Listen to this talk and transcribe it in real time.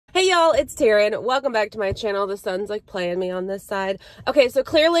Hey y'all, it's Taren. Welcome back to my channel. The sun's like playing me on this side. Okay, so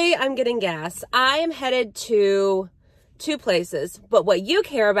clearly I'm getting gas. I am headed to two places, but what you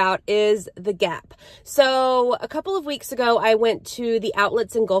care about is the Gap. So a couple of weeks ago, I went to the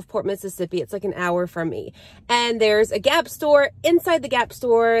outlets in Gulfport, Mississippi. It's like an hour from me. And there's a Gap store. Inside the Gap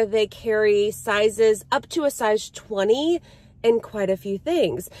store, they carry sizes up to a size 20 and quite a few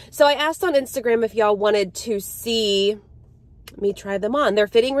things. So I asked on Instagram if y'all wanted to see me try them on. Their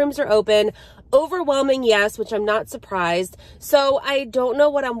fitting rooms are open. Overwhelming yes, which I'm not surprised. So I don't know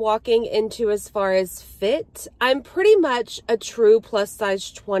what I'm walking into as far as fit. I'm pretty much a true plus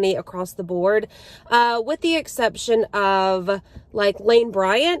size 20 across the board, with the exception of like Lane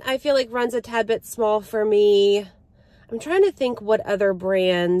Bryant, I feel like runs a tad bit small for me. I'm trying to think what other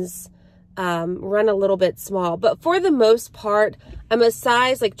brands run a little bit small, but for the most part, I'm a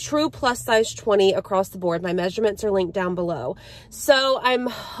size like true plus size 20 across the board. My measurements are linked down below. So I'm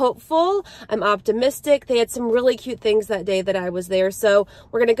hopeful, I'm optimistic. They had some really cute things that day that I was there. So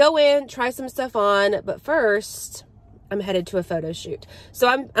we're going to go in, try some stuff on, but first I'm headed to a photo shoot.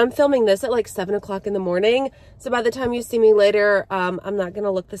 So I'm filming this at like 7 o'clock in the morning. So by the time you see me later, I'm not going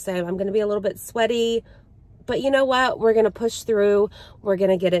to look the same. I'm going to be a little bit sweaty. But you know what? We're going to push through. We're going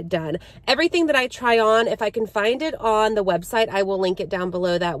to get it done. Everything that I try on, if I can find it on the website, I will link it down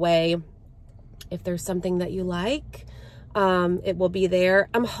below. That way, if there's something that you like, it will be there.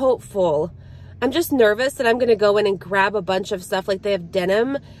 I'm hopeful. I'm just nervous that I'm going to go in and grab a bunch of stuff. Like they have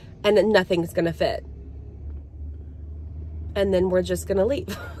denim and nothing's going to fit. And then we're just going to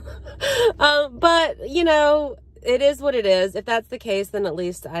leave. But, you know, it is what it is. If that's the case, then at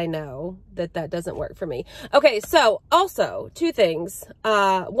least I know that that doesn't work for me. Okay, so also two things.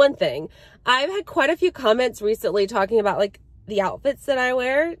 One thing, I've had quite a few comments recently talking about like the outfits that I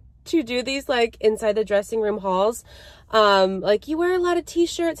wear to do these like inside the dressing room hauls. Like you wear a lot of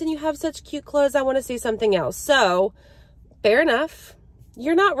t-shirts and you have such cute clothes. I want to see something else. So fair enough.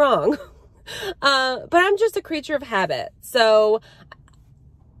 You're not wrong. But I'm just a creature of habit. So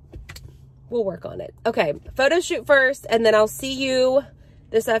we'll work on it. Okay, photo shoot first, and then I'll see you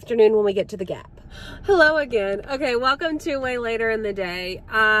this afternoon when we get to the Gap. Hello again. Okay, welcome to way later in the day.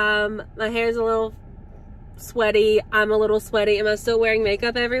 My hair's a little sweaty. I'm a little sweaty. Am I still wearing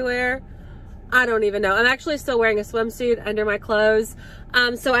makeup everywhere? I don't even know. I'm actually still wearing a swimsuit under my clothes.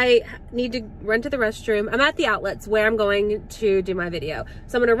 So I need to run to the restroom. I'm at the outlets where I'm going to do my video.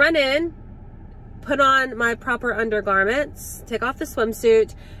 So I'm gonna run in, put on my proper undergarments, take off the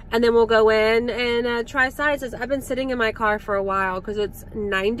swimsuit, and then we'll go in and try sizes. I've been sitting in my car for a while because it's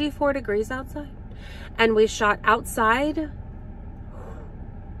 94 degrees outside. And we shot outside.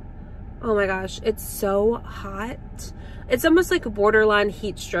 Oh my gosh, it's so hot. It's almost like a borderline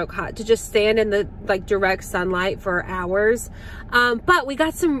heat stroke hot to just stand in the like direct sunlight for hours. But we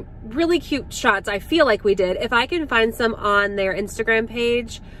got some really cute shots. I feel like we did. If I can find some on their Instagram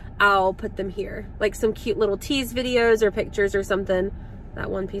page, I'll put them here. Like some cute little tease videos or pictures or something. That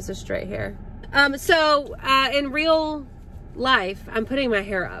one piece of straight hair. In real life, I'm putting my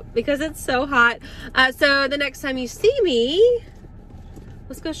hair up because it's so hot. So the next time you see me,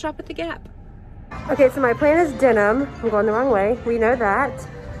 let's go shop at the Gap. Okay, so my plan is denim. I'm going the wrong way. We know that.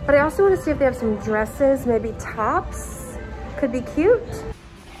 But I also want to see if they have some dresses, maybe tops. Could be cute.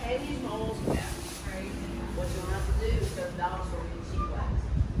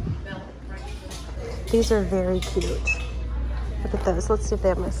 These are very cute. Look at those. Let's see if they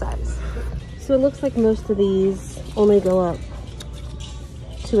have my size. So it looks like most of these only go up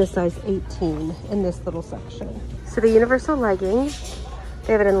to a size 18 in this little section. So the universal legging,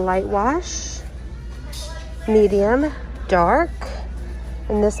 they have it in light wash, medium, dark,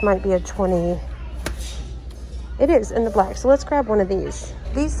 and this might be a 20. It is in the black. So let's grab one of these.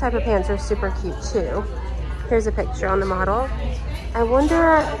 These type of pants are super cute too. Here's a picture on the model. I wonder,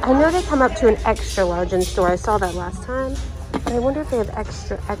 I know they come up to an extra large in store. I saw that last time. But I wonder if they have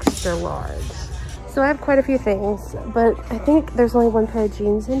extra large. So I have quite a few things, but I think there's only one pair of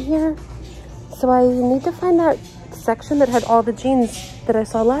jeans in here. So I need to find that section that had all the jeans that I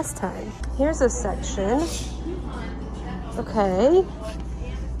saw last time. Here's a section. Okay.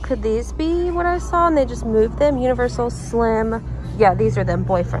 Could these be what I saw and they just moved them? Universal Slim. Yeah, these are them,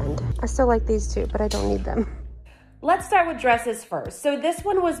 boyfriend. I still like these too, but I don't need them. Let's start with dresses first. So this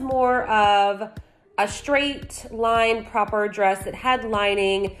one was more of a straight line proper dress that had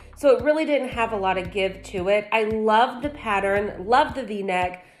lining. So it really didn't have a lot of give to it. I loved the pattern, loved the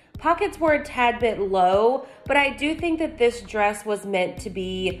V-neck. Pockets were a tad bit low, but I do think that this dress was meant to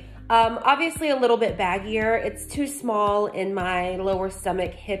be obviously a little bit baggier. It's too small in my lower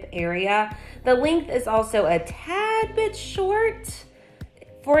stomach hip area. The length is also a tad bit short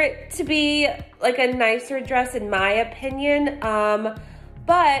for it to be like a nicer dress in my opinion.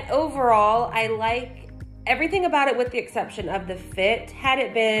 But overall, I like everything about it with the exception of the fit. Had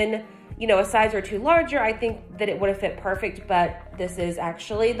it been, you know, a size or two larger, I think that it would have fit perfect, but this is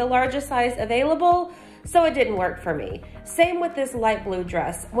actually the largest size available, so it didn't work for me. Same with this light blue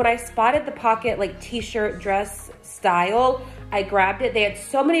dress. When I spotted the pocket like t-shirt dress style, I grabbed it. They had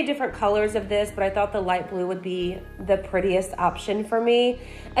so many different colors of this, but I thought the light blue would be the prettiest option for me.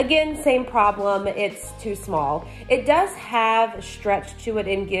 Again, same problem, it's too small. It does have stretch to it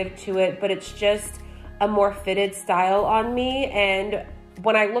and give to it, but it's just a more fitted style on me, and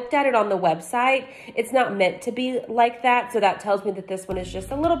when I looked at it on the website, it's not meant to be like that, so that tells me that this one is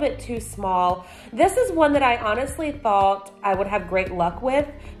just a little bit too small. This is one that I honestly thought I would have great luck with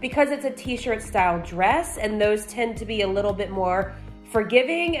because it's a t-shirt style dress, and those tend to be a little bit more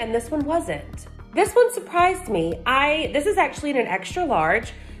forgiving, and this one wasn't. This one surprised me. This is actually in an extra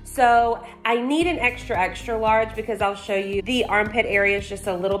large, so I need an extra large because I'll show you the armpit area is just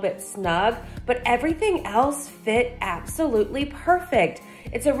a little bit snug, but everything else fit absolutely perfect.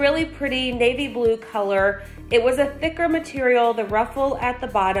 It's a really pretty navy blue color. It was a thicker material, the ruffle at the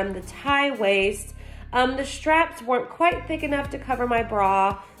bottom, the tie waist. The straps weren't quite thick enough to cover my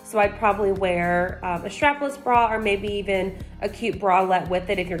bra, so I'd probably wear a strapless bra or maybe even a cute bralette with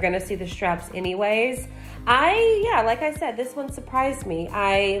it if you're gonna see the straps anyways. Yeah, like I said, this one surprised me.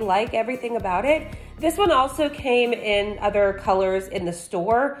 I like everything about it. This one also came in other colors in the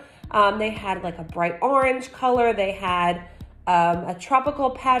store. They had like a bright orange color. They had a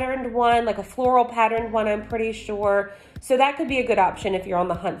tropical patterned one, like a floral patterned one, I'm pretty sure. So that could be a good option if you're on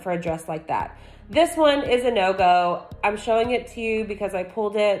the hunt for a dress like that. This one is a no-go. I'm showing it to you because I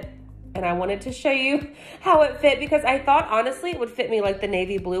pulled it and I wanted to show you how it fit because I thought honestly it would fit me like the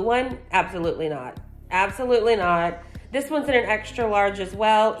navy blue one. Absolutely not. Absolutely not. This one's in an extra large as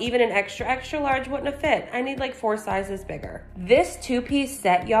well. Even an extra large wouldn't have fit. I need like 4 sizes bigger. This two-piece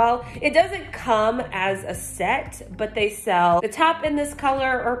set, y'all, it doesn't come as a set, but they sell the top in this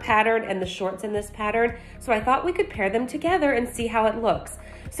color or pattern and the shorts in this pattern. So I thought we could pair them together and see how it looks.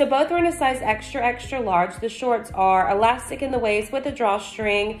 So both are in a size extra large. The shorts are elastic in the waist with a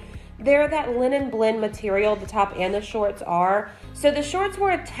drawstring. They're that linen blend material, the top and the shorts are. So the shorts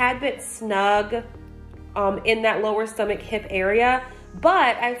were a tad bit snug in that lower stomach hip area,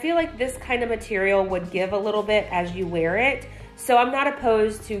 but I feel like this kind of material would give a little bit as you wear it. So I'm not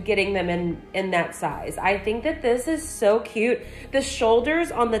opposed to getting them in that size. I think that this is so cute. The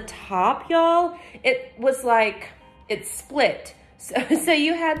shoulders on the top, y'all, it was like, it split. So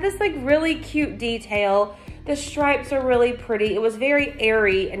you had this like really cute detail. The stripes are really pretty. It was very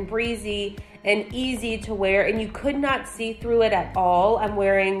airy and breezy and easy to wear, and you could not see through it at all. I'm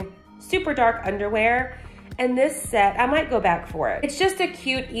wearing super dark underwear, and this set, I might go back for it. It's just a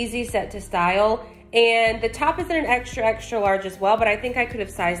cute, easy set to style, and the top is in an extra large as well, but I think I could have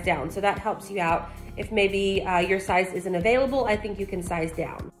sized down, so that helps you out. If maybe your size isn't available, I think you can size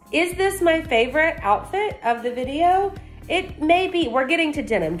down. Is this my favorite outfit of the video? It may be. We're getting to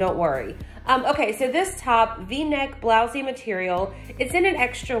denim, don't worry. Okay, so this top, V-neck blousey material, it's in an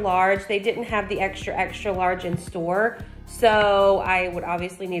extra large. They didn't have the extra large in store, so I would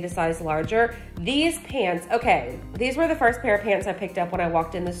obviously need a size larger. These pants, okay, these were the first pair of pants I picked up when I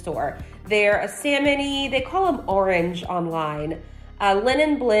walked in the store. They're a salmon-y, they call them orange online,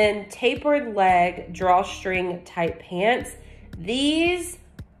 linen blend, tapered leg, drawstring type pants. These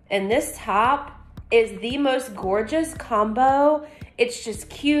and this top is the most gorgeous combo. It's just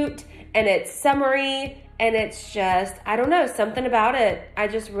cute and it's summery and it's just, I don't know, something about it I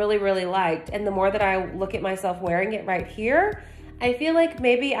just really liked. And the more that I look at myself wearing it right here, I feel like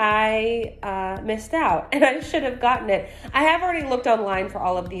maybe I missed out and I should have gotten it. I have already looked online for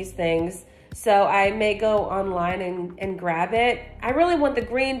all of these things, so I may go online and grab it. I really want the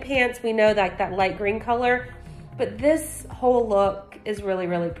green pants. We know that light green color, but this whole look is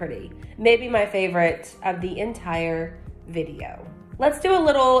really pretty. Maybe my favorite of the entire video. Let's do a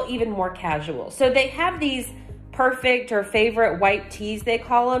little even more casual. So they have these perfect or favorite white tees, they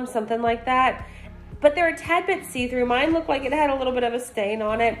call them, something like that. But they're a tad bit see-through. Mine looked like it had a little bit of a stain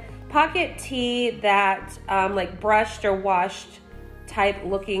on it. Pocket tee, that like brushed or washed type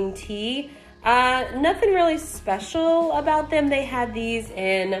looking tee. Nothing really special about them. They had these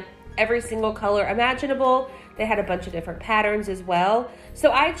in every single color imaginable. They had a bunch of different patterns as well.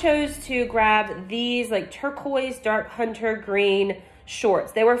 So I chose to grab these like turquoise, dark hunter green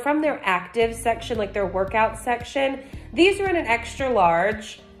shorts. They were from their active section, like their workout section. These are in an extra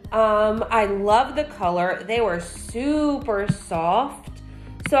large. I love the color. They were super soft.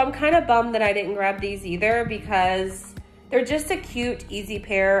 So I'm kind of bummed that I didn't grab these either because They're just a cute, easy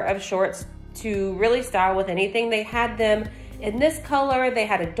pair of shorts to really style with anything. They had them in this color. They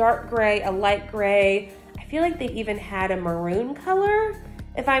had a dark gray, a light gray. I feel like they even had a maroon color,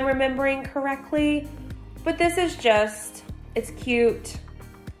 if I'm remembering correctly. But this is just, it's cute.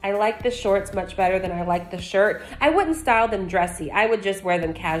 I like the shorts much better than I like the shirt. I wouldn't style them dressy. I would just wear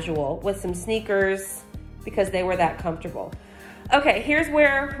them casual with some sneakers because they were that comfortable. Okay, here's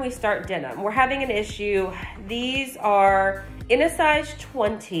where we start denim. We're having an issue. These are in a size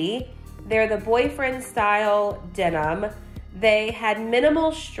 20. They're the boyfriend style denim. They had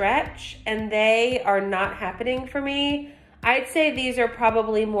minimal stretch and they are not happening for me. I'd say these are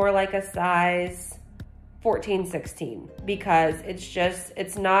probably more like a size 14, 16 because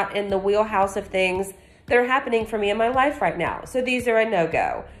it's not in the wheelhouse of things that are happening for me in my life right now. So these are a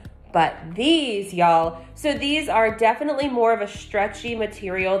no-go. But these, y'all, so these are definitely more of a stretchy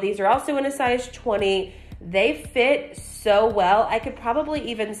material. These are also in a size 20. They fit so well. I could probably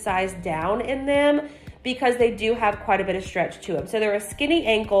even size down in them because they do have quite a bit of stretch to them. So they're a skinny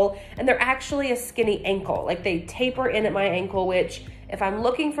ankle, and they're actually a skinny ankle. Like they taper in at my ankle, which if I'm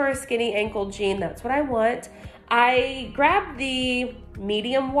looking for a skinny ankle jean, that's what I want. I grabbed the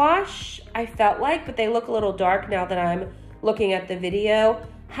medium wash, I felt like, but they look a little dark now that I'm looking at the video.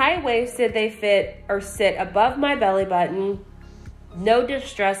 High-waisted, they fit or sit above my belly button. No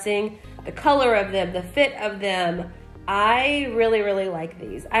distressing. The color of them, the fit of them, I really, really like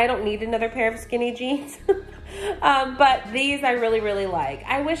these. I don't need another pair of skinny jeans, but these I really, really like.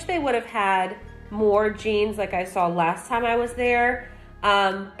 I wish they would have had more jeans like I saw last time I was there,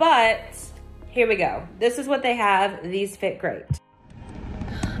 but here we go. This is what they have. These fit great.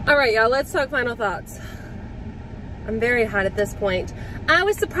 All right, y'all, let's talk final thoughts. I'm very hot at this point. I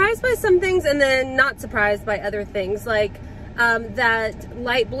was surprised by some things and then not surprised by other things, like that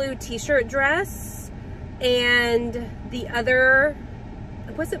light blue t-shirt dress and the other,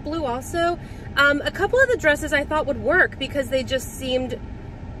 was it blue also? A couple of the dresses I thought would work because they just seemed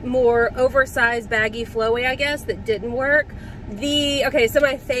more oversized, baggy, flowy, I guess, that didn't work. Okay, so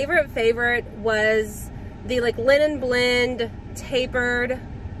my favorite was the like linen blend, tapered,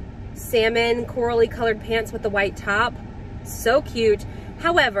 salmon corally colored pants with the white top. So cute.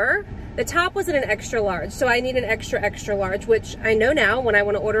 However, the top wasn't an extra large, so I need an extra large, which I know now when I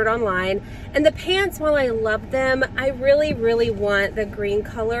want to order it online. And the pants, while I love them, I really, really want the green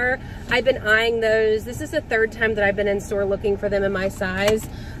color. I've been eyeing those. This is the third time that I've been in store looking for them in my size.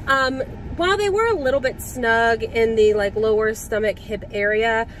 While they were a little bit snug in the like lower stomach hip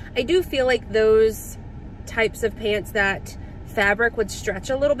area, I do feel like those types of pants, that fabric would stretch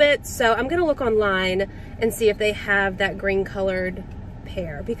a little bit. So I'm gonna look online and see if they have that green colored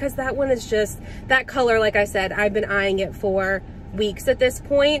pair, because that one is just, that color, like I said, I've been eyeing it for weeks at this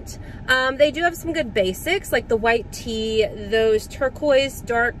point. They do have some good basics, like the white tee, those turquoise,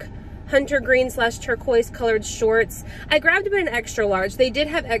 dark hunter green / turquoise colored shorts. I grabbed them in an extra large. They did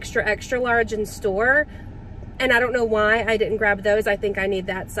have extra large in store, and I don't know why I didn't grab those. I think I need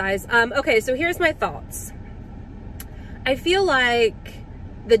that size. Okay, so here's my thoughts. I feel like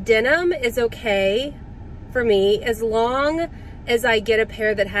the denim is okay for me as long as I get a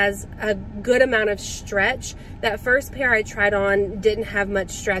pair that has a good amount of stretch. That first pair I tried on didn't have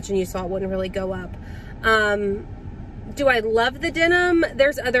much stretch, and you saw it wouldn't really go up. Do I love the denim?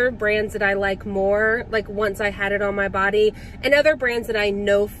 There's other brands that I like more, like once I had it on my body, and other brands that I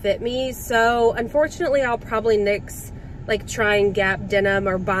know fit me. So unfortunately, I'll probably nix like trying Gap denim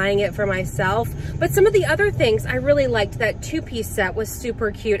or buying it for myself. But some of the other things I really liked. That two-piece set was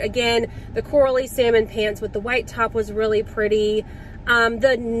super cute. Again, the corally salmon pants with the white top was really pretty.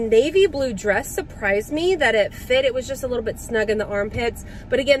 The navy blue dress surprised me that it fit. It was just a little bit snug in the armpits.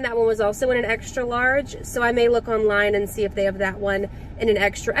 But again, that one was also in an extra large. So I may look online and see if they have that one in an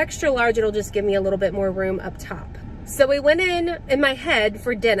extra large. It'll just give me a little bit more room up top. So we went in my head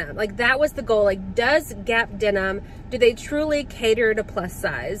for denim. Like that was the goal. Like, does Gap denim, do they truly cater to plus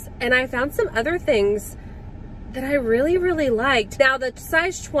size? And I found some other things that I really, really liked. Now the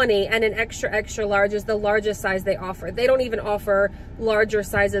size 20 and an extra large is the largest size they offer. They don't even offer larger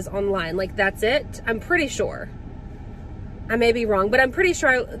sizes online. Like that's it. I'm pretty sure. I may be wrong, but I'm pretty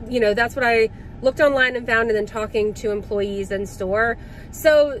sure, that's what I looked online and found, and then talking to employees in store.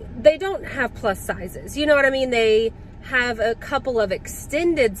 So they don't have plus sizes. You know what I mean? They have a couple of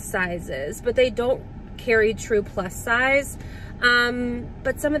extended sizes, but they don't carry true plus size.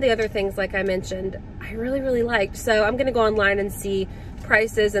 But some of the other things, like I mentioned, I really, really liked. So I'm gonna go online and see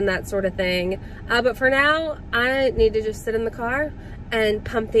prices and that sort of thing. But for now, I need to just sit in the car and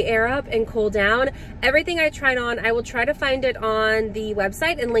pump the air up and cool down. Everything I tried on, I will try to find it on the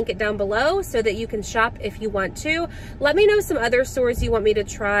website and link it down below so that you can shop if you want to. Let me know some other stores you want me to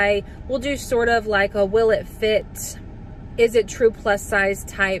try. We'll do sort of like a will it fit, is it true plus size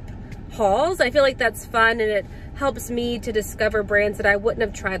type hauls. I feel like that's fun, and it helps me to discover brands that I wouldn't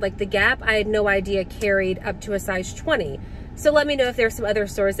have tried. Like the Gap, I had no idea carried up to a size 20. So let me know if there's some other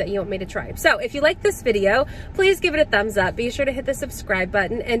stores that you want me to try. So if you like this video, please give it a thumbs up. Be sure to hit the subscribe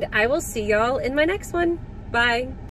button, and I will see y'all in my next one. Bye.